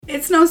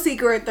It's no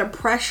secret the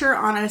pressure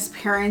on us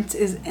parents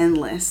is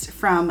endless,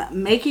 from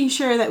making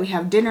sure that we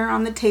have dinner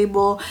on the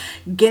table,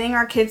 getting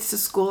our kids to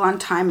school on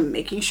time and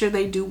making sure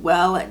they do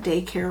well at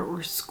daycare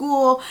or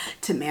school,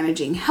 to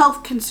managing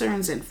health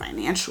concerns and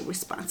financial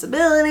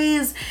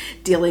responsibilities,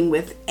 dealing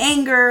with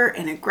anger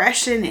and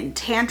aggression and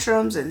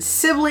tantrums and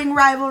sibling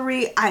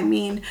rivalry. I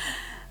mean,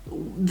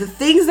 the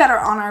things that are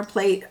on our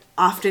plate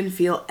often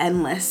feel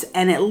endless,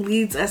 and it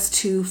leads us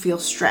to feel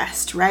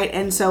stressed, right?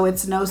 And so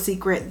it's no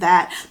secret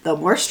that the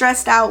more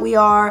stressed out we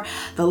are,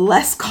 the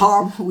less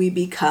calm we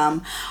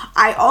become.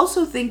 I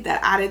also think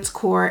that at its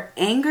core,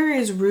 anger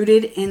is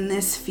rooted in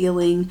this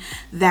feeling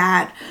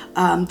that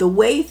the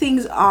way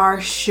things are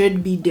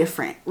should be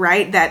different,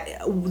 right?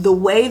 That the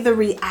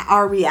way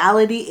our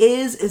reality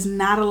is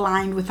not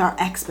aligned with our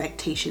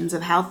expectations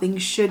of how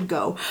things should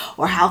go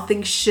or how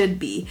things should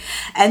be.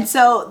 And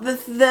so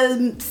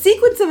the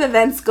sequence of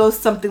events goes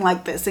something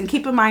like this. And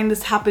keep in mind,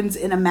 this happens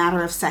in a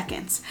matter of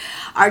seconds.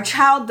 Our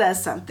child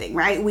does something,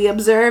 right? We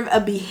observe a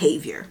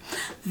behavior.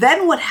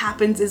 Then what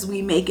happens is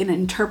we make an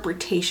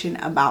interpretation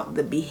about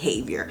the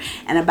behavior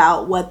and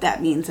about what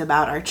that means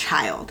about our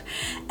child.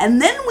 And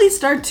then we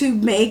start to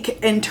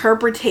make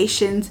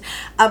interpretations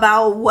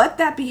about what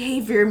that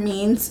behavior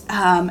means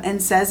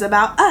and says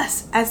about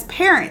us as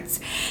parents.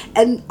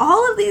 And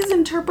all of these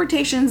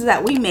interpretations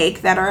that we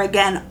make that are,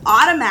 again,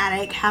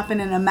 automatic, happen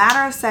in a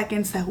matter of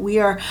seconds, that we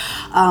are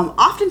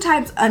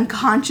oftentimes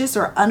unconscious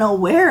or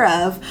unaware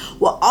of.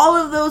 Well, all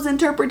of those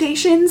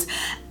interpretations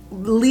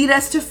lead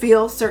us to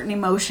feel certain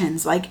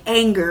emotions like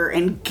anger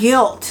and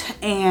guilt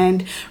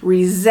and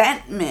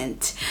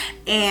resentment.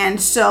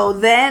 And so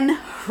then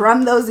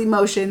from those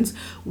emotions,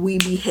 we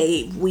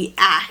behave, we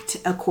act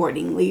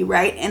accordingly,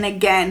 right? And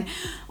again,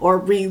 or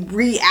we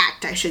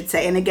react, I should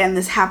say. And again,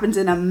 this happens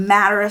in a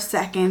matter of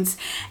seconds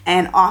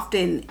and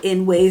often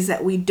in ways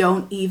that we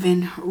don't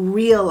even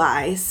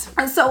realize.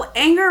 And so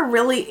anger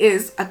really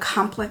is a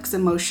complex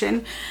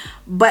emotion,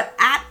 but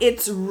at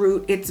its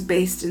root, it's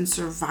based in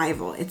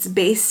survival. It's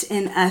based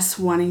in us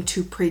wanting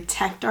to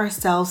protect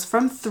ourselves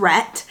from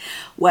threat,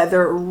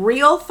 whether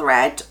real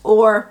threat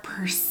or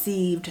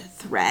perceived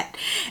threat.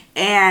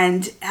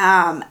 And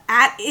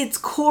at its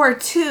core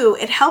too,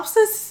 it helps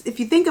us, if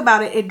you think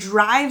about it, it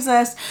drives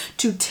us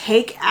to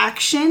take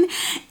action,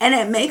 and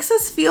it makes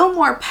us feel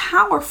more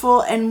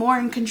powerful and more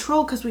in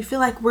control because we feel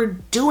like we're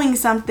doing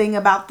something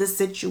about the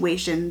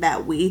situation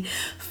that we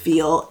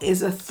feel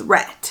is a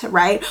threat,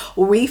 right?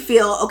 We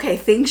feel, okay,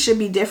 things should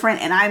be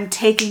different, and I'm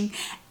taking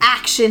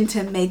action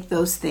to make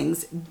those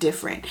things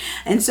different.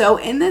 And so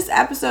in this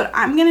episode,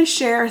 I'm going to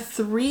share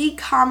 3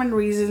 common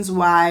reasons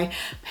why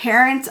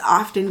parents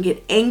often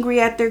get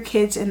angry at their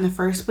kids in the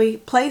first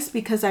place,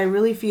 because I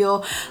really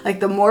feel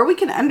like the more we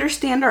can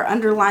understand our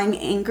underlying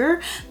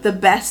anger, the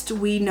best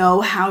we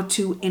know how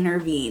to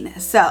intervene.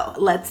 So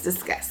let's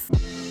discuss.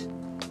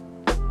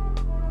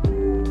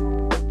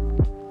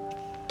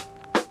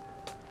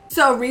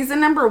 So reason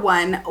number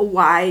 1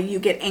 why you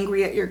get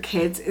angry at your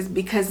kids is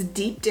because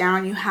deep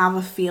down you have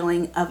a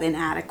feeling of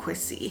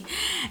inadequacy.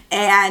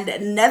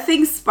 And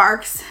nothing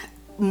sparks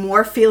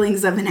more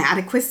feelings of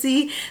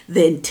inadequacy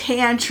than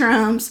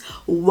tantrums,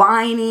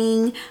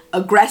 whining,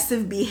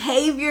 aggressive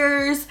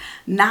behaviors,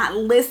 not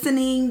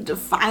listening,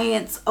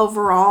 defiance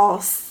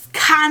overall,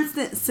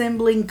 constant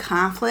sibling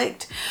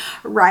conflict,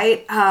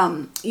 right?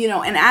 And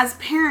as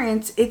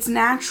parents, it's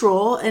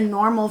natural and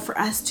normal for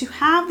us to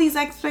have these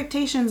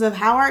expectations of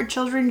how our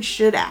children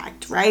should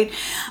act, right?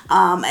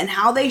 And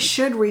how they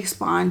should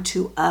respond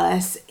to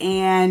us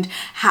and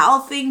how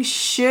things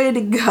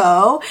should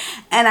go.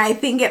 And I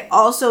think it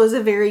also is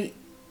a very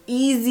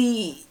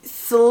easy,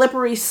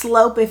 slippery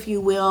slope, if you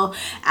will,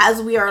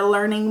 as we are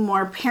learning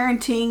more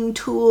parenting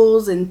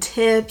tools and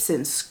tips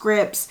and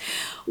scripts.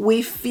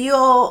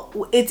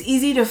 It's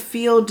easy to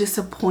feel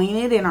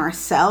disappointed in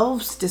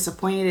ourselves,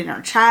 disappointed in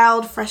our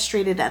child,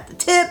 frustrated at the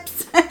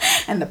tips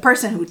and the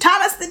person who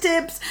taught us the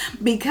tips,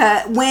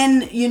 because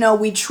when,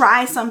 we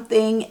try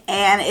something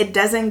and it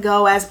doesn't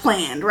go as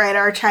planned, right?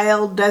 Our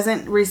child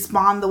doesn't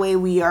respond the way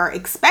we are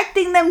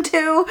expecting them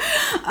to,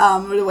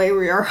 the way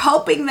we are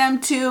hoping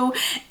them to.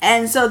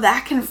 And so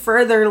that can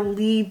further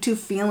lead to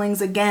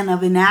feelings, again,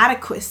 of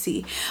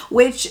inadequacy,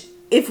 which,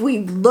 if we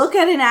look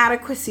at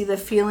inadequacy, the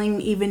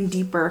feeling even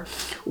deeper,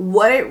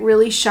 what it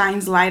really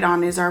shines light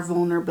on is our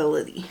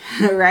vulnerability,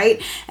 right?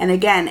 And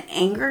again,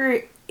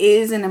 anger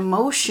is an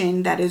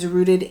emotion that is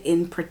rooted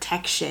in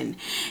protection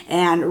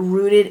and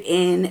rooted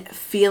in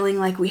feeling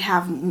like we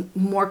have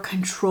more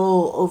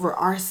control over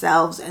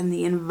ourselves and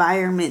the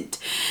environment,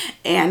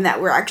 and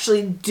that we're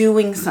actually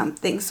doing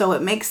something. So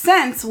it makes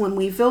sense when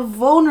we feel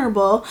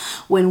vulnerable,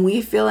 when we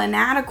feel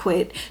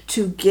inadequate,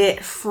 to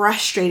get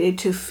frustrated,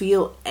 to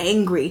feel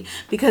angry,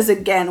 because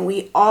again,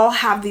 we all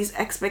have these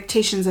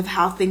expectations of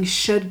how things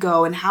should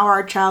go and how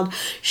our child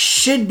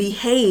should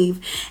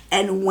behave.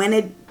 And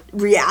when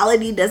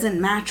reality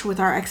doesn't match with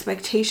our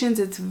expectations,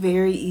 it's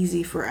very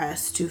easy for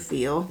us to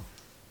feel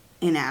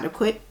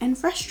inadequate and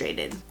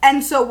frustrated.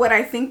 And so what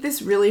I think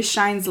this really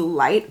shines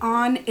light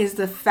on is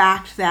the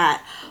fact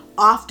that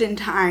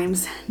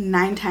oftentimes,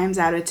 9 times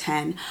out of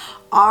 10,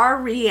 our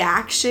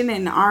reaction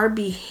and our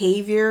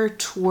behavior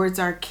towards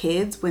our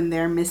kids when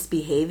they're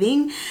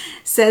misbehaving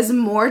says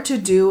more to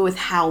do with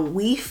how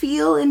we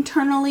feel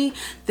internally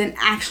than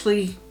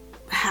actually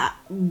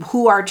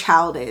who our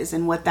child is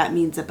and what that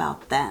means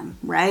about them,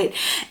 right?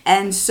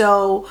 And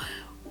so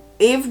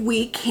if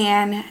we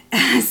can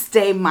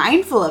stay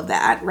mindful of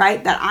that,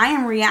 right? That I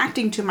am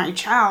reacting to my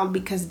child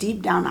because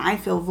deep down I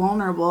feel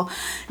vulnerable,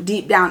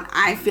 deep down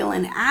I feel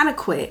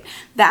inadequate.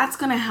 That's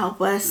going to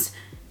help us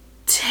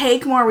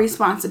take more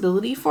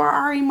responsibility for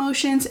our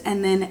emotions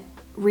and then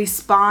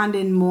respond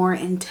in more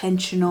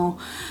intentional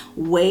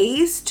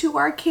ways to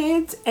our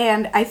kids.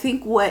 And I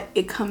think what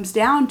it comes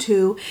down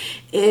to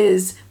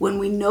is when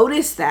we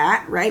notice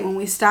that, right? When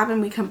we stop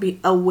and we can be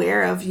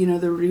aware of,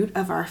 the root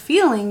of our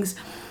feelings,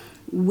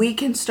 we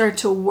can start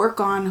to work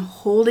on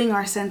holding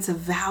our sense of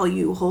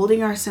value,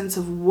 holding our sense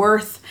of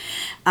worth,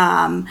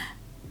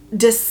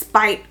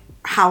 despite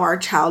how our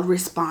child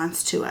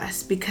responds to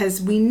us,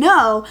 because we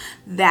know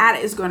that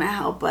is going to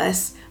help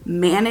us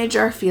manage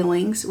our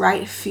feelings,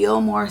 right?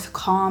 Feel more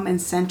calm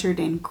and centered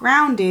and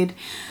grounded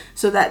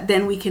so that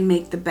then we can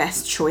make the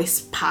best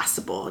choice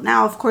possible.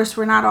 Now, of course,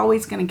 we're not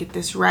always going to get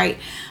this right.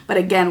 But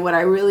again, what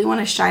I really want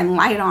to shine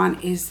light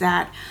on is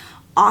that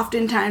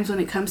oftentimes when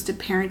it comes to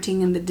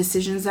parenting and the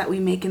decisions that we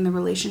make in the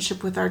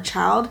relationship with our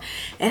child,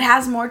 it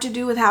has more to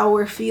do with how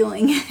we're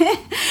feeling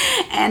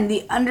and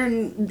the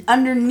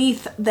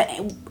underneath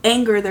the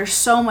anger. There's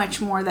so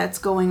much more that's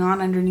going on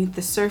underneath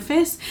the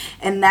surface,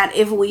 and that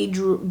if we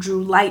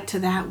drew light to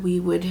that, we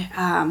would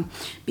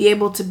be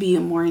able to be a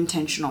more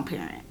intentional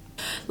parent.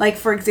 Like,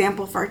 for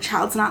example, if our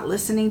child's not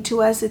listening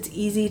to us, it's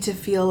easy to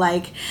feel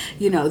like,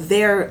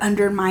 they're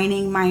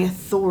undermining my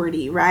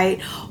authority,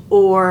 right?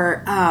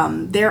 Or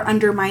they're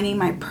undermining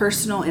my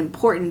personal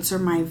importance or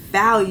my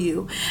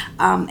value.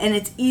 And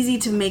it's easy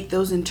to make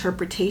those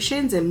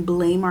interpretations and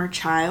blame our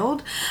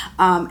child.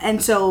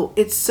 And so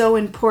it's so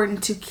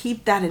important to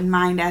keep that in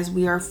mind as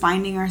we are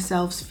finding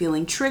ourselves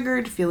feeling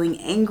triggered, feeling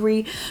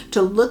angry,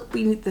 to look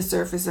beneath the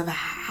surface of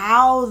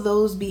how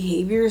those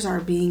behaviors are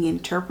being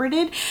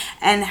interpreted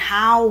and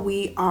how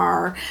we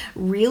are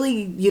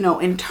really,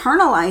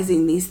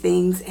 internalizing these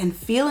things and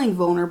feeling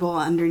vulnerable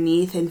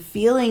underneath and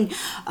feeling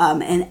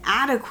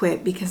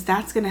inadequate, because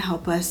that's going to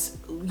help us,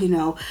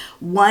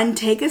 one,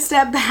 take a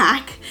step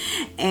back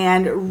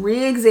and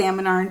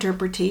re-examine our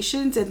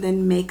interpretations and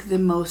then make the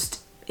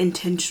most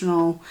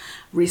intentional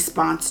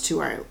response to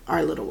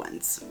our little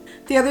ones.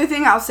 The other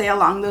thing I'll say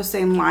along those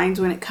same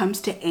lines when it comes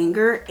to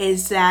anger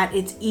is that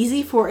it's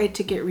easy for it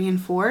to get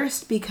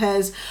reinforced,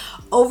 because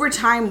over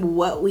time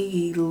what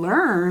we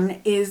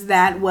learn is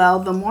that, well,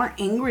 the more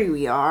angry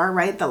we are,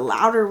 right, the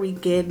louder we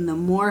get, and the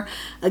more,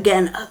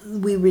 again,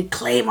 we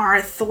reclaim our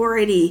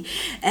authority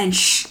and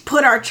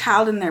put our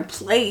child in their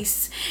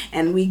place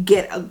and we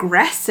get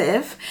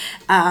aggressive,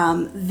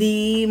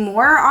 the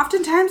more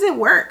oftentimes it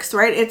works,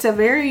 right? It's a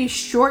very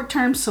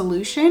short-term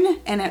solution,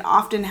 and it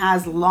often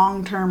has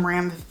long-term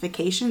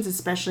ramifications,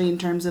 especially in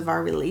terms of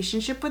our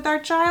relationship with our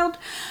child.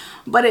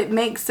 But it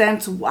makes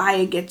sense why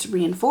it gets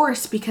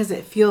reinforced, because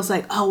it feels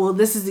like, oh, well,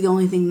 this is the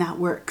only thing that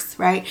works,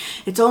 right?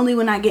 It's only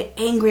when I get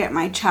angry at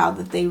my child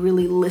that they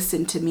really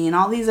listen to me, and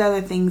all these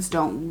other things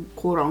don't,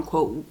 quote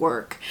unquote,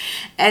 work.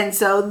 And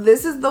so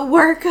this is the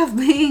work of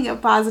being a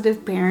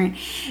positive parent,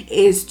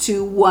 is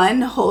to,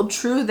 one, hold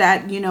true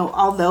that,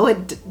 although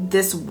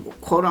this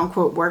quote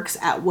unquote works,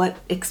 at what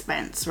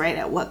expense, right?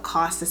 At what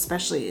cost,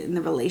 especially in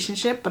the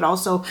relationship, but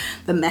also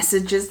the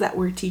messages that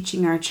we're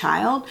teaching our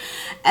child.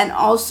 And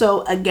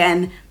also, again,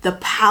 the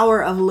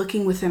power of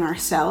looking within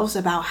ourselves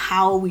about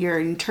how we are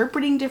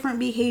interpreting different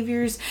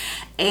behaviors,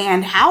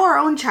 and how our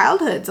own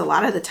childhoods a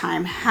lot of the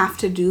time have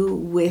to do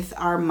with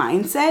our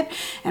mindset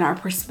and our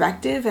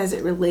perspective as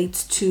it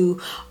relates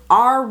to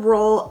our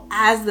role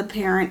as the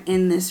parent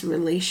in this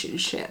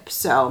relationship.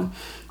 So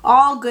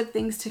all good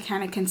things to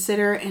kind of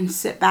consider and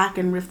sit back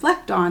and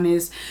reflect on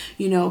is,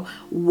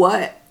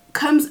 what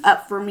comes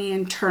up for me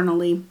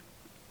internally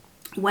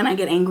when I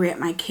get angry at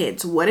my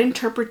kids. What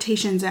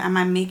interpretations am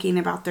I making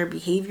about their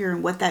behavior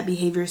and what that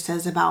behavior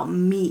says about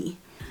me?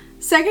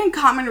 Second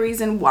common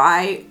reason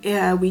why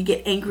we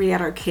get angry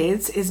at our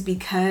kids is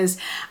because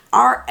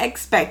our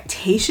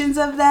expectations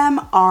of them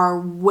are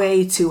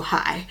way too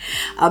high.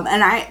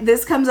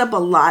 This comes up a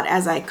lot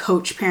as I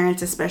coach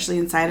parents, especially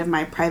inside of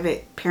my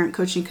private parent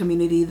coaching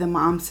community, the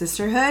Mom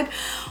Sisterhood,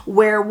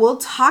 where we'll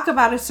talk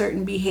about a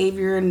certain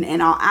behavior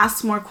and I'll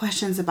ask more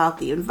questions about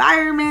the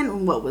environment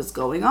and what was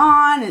going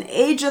on and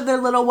age of their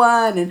little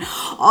one and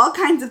all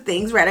kinds of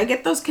things, right? I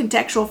get those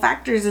contextual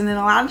factors, and then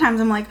a lot of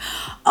times I'm like,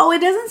 oh, it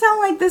doesn't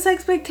sound like this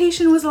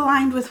expectation was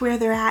aligned with where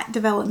they're at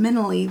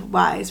developmentally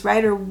wise,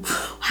 right? Or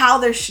how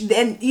they're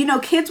and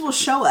kids will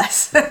show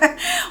us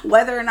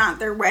whether or not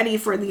they're ready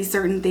for these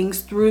certain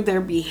things through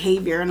their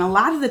behavior. And a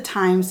lot of the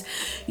times,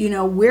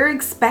 we're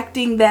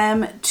expecting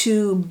them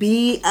to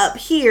be up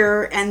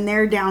here and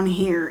they're down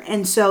here.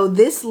 And so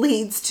this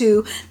leads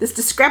to this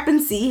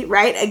discrepancy,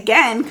 right?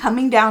 Again,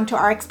 coming down to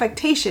our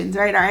expectations,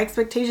 right? Our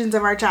expectations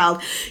of our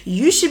child.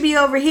 You should be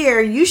over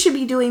here. You should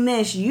be doing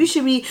this. You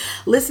should be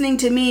listening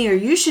to me, or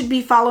you should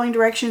be following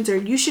directions, or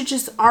you should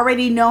just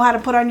already know how to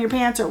put on your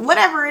pants, or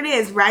whatever it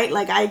is, right?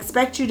 Like, I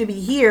expect you to be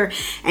here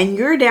and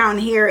you're down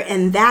here,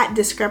 and that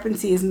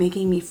discrepancy is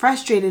making me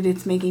frustrated.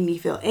 It's making me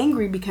feel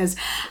angry because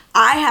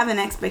I have an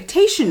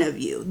expectation of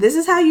you. This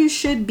is how you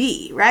should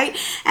be, right?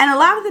 And a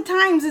lot of the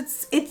times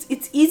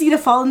it's easy to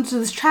fall into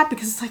this trap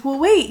because it's like, well,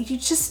 wait, you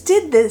just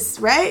did this,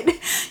 right?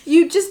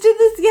 You just did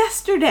this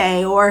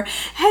yesterday. Or,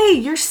 hey,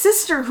 your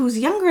sister who's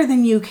younger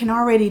than you can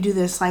already do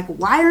this. Like,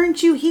 why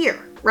aren't you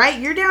here?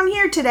 Right? You're down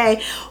here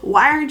today.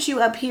 Why aren't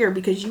you up here?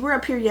 Because you were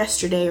up here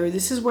yesterday, or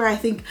this is where I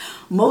think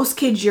most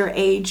kids your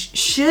age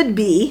should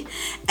be.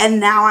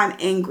 And now I'm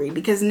angry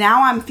because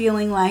now I'm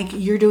feeling like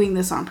you're doing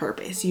this on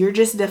purpose. You're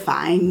just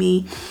defying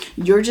me.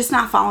 You're just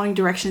not following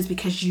directions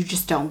because you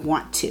just don't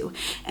want to.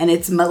 And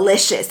it's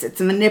malicious.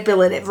 It's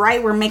manipulative,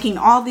 right? We're making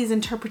all these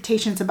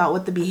interpretations about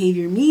what the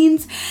behavior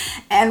means.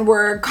 And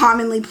we're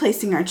commonly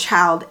placing our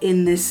child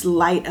in this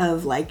light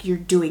of like, you're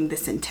doing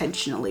this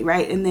intentionally,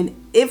 right? And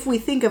then if we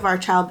think of our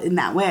child in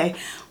that way,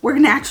 we're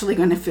naturally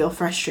going to feel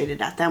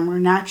frustrated at them. We're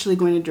naturally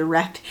going to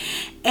direct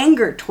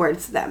anger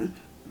towards them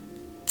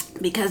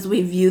because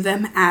we view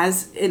them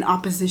as in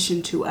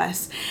opposition to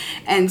us.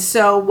 And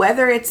so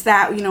whether it's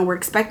that, we're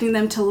expecting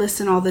them to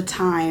listen all the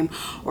time,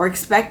 or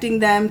expecting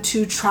them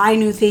to try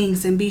new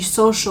things and be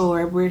social,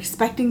 or we're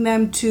expecting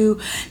them to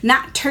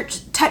not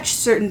touch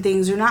certain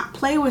things or not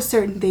play with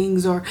certain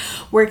things, or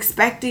we're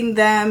expecting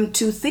them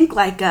to think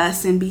like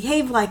us and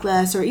behave like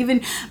us, or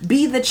even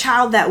be the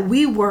child that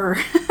we were,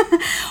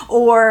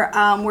 or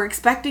we're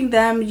expecting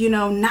them,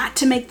 not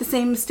to make the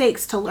same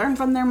mistakes, to learn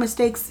from their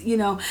mistakes,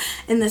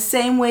 in the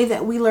same way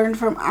that we learned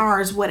from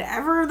ours,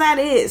 whatever that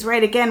is,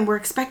 right? Again, we're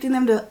expecting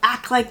them to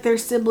act like their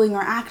sibling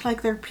or act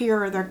like their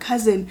peer or their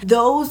cousin.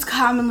 Those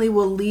commonly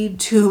will lead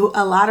to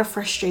a lot of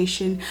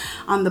frustration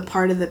on the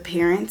part of the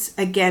parents,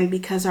 again,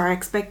 because our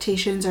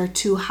expectations are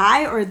too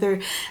high, or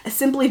they're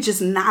simply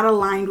just not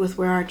aligned with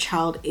where our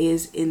child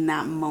is in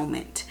that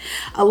moment.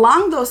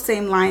 Along those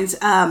same lines,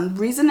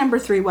 reason number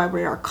 3 why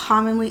we are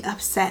commonly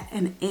upset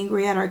and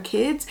angry at our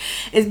kids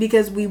is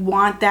because we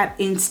want that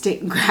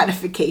instant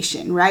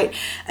gratification, right?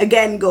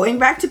 Again, going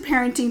back to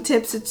parenting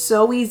tips, it's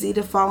so easy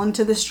to fall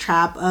into this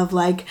trap of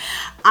like,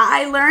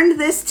 I learned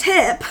this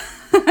tip.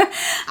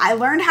 I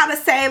learned how to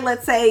say,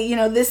 let's say,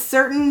 this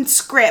certain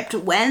script,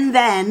 when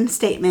then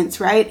statements,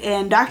 right?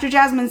 And Dr.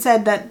 Jasmine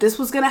said that this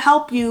was going to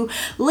help you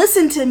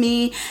listen to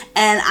me,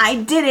 and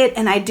I did it,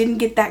 and I didn't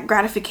get that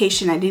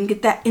gratification. I didn't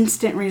get that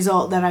instant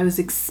result that I was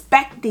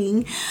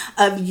expecting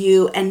of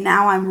you, and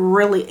now I'm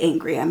really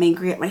angry. I'm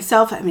angry at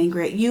myself. I'm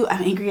angry at you.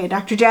 I'm angry at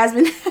Dr.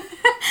 Jasmine.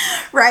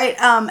 Right?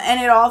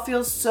 And it all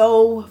feels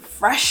so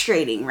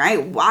frustrating,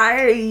 right?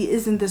 Why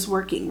isn't this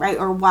working, right?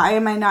 Or why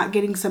am I not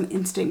getting some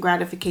instant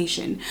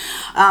gratification?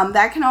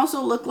 That can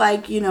also look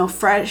like,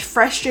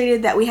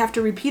 frustrated that we have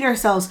to repeat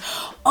ourselves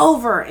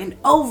over and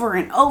over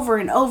and over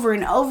and over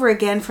and over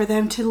again for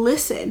them to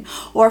listen,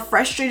 or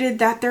frustrated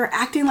that they're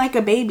acting like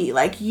a baby.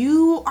 Like,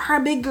 you are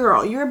a big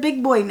girl, you're a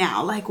big boy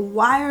now. Like,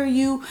 why are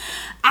you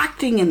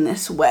acting in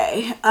this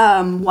way?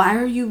 Why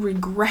are you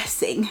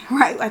regressing,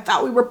 right? I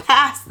thought we were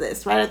past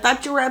this, right? I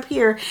thought you were up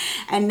here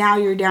and now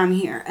you're down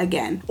here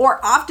again.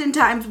 Or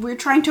oftentimes we're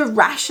trying to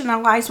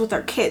rationalize with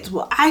our kids.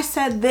 Well, I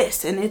said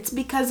this and it's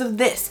because of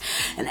this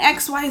and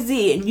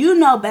XYZ, and you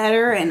know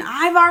better, and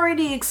I've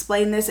already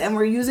explained this, and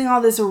we're using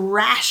all this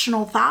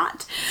rational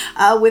thought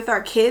with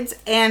our kids,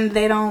 and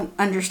they don't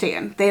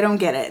understand. They don't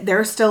get it.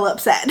 They're still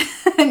upset.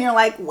 And you're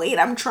like, wait,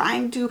 I'm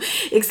trying to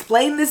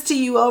explain this to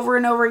you over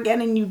and over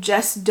again, and you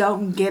just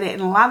don't get it.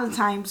 And a lot of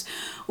times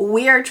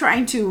we are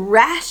trying to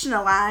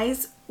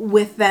rationalize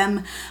with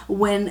them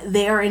when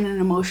they are in an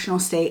emotional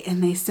state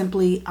and they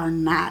simply are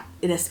not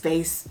in a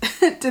space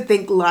to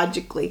think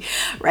logically,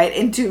 right?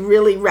 And to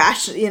really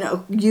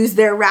use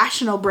their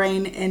rational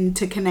brain and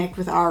to connect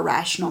with our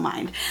rational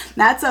mind.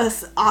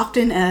 That's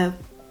often a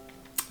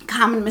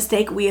common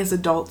mistake we as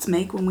adults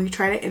make when we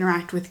try to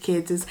interact with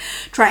kids, is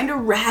trying to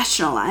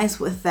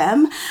rationalize with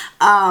them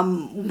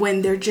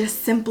when they're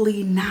just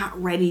simply not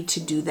ready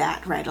to do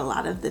that, right? A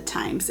lot of the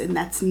times. And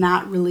that's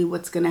not really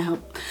what's going to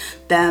help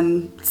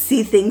them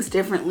see things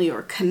differently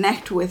or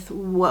connect with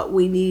what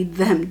we need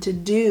them to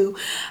do,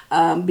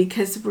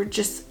 because we're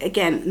just,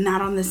 again,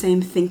 not on the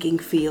same thinking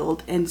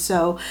field. And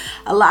so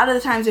a lot of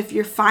the times, if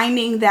you're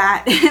finding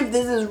that if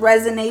this is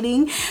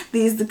resonating,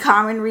 the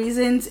common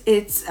reasons,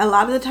 it's a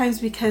lot of the times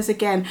because,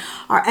 again,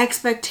 our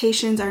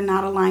expectations are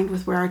not aligned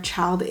with where our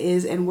child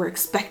is, and we're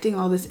expecting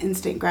all this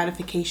instant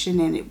gratification,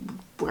 and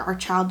our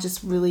child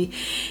just really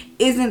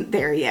isn't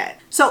there yet.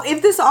 So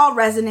if this all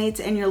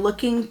resonates and you're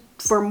looking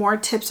for more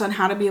tips on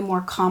how to be a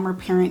more calmer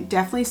parent,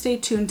 definitely stay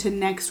tuned to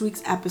next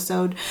week's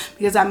episode,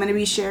 because I'm going to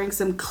be sharing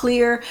some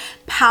clear,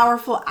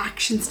 powerful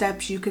action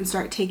steps you can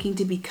start taking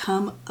to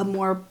become a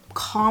more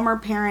calmer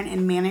parent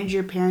and manage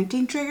your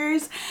parenting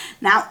triggers.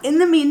 Now, in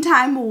the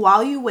meantime,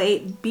 while you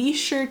wait, be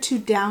sure to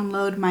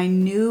download my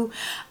new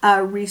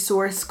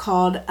resource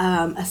called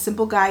A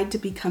Simple Guide to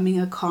Becoming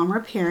a Calmer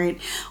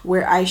Parent,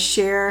 where I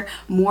share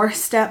more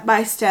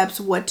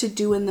step-by-steps what to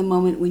do in the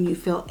moment when you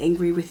feel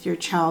angry with your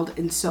child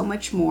and so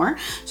much more.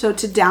 So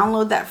to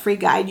download that free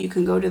guide, you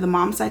can go to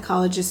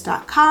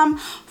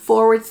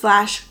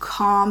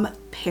themomspsychologist.com/calm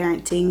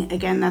parenting.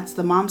 Again, that's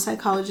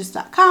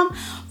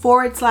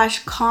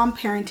themomspsychologist.com/calm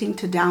parenting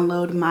to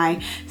download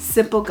my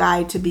simple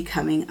guide to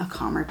becoming a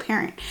calmer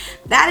parent.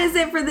 That is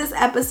it for this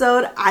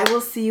episode. I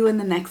will see you in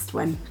the next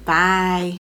one. Bye.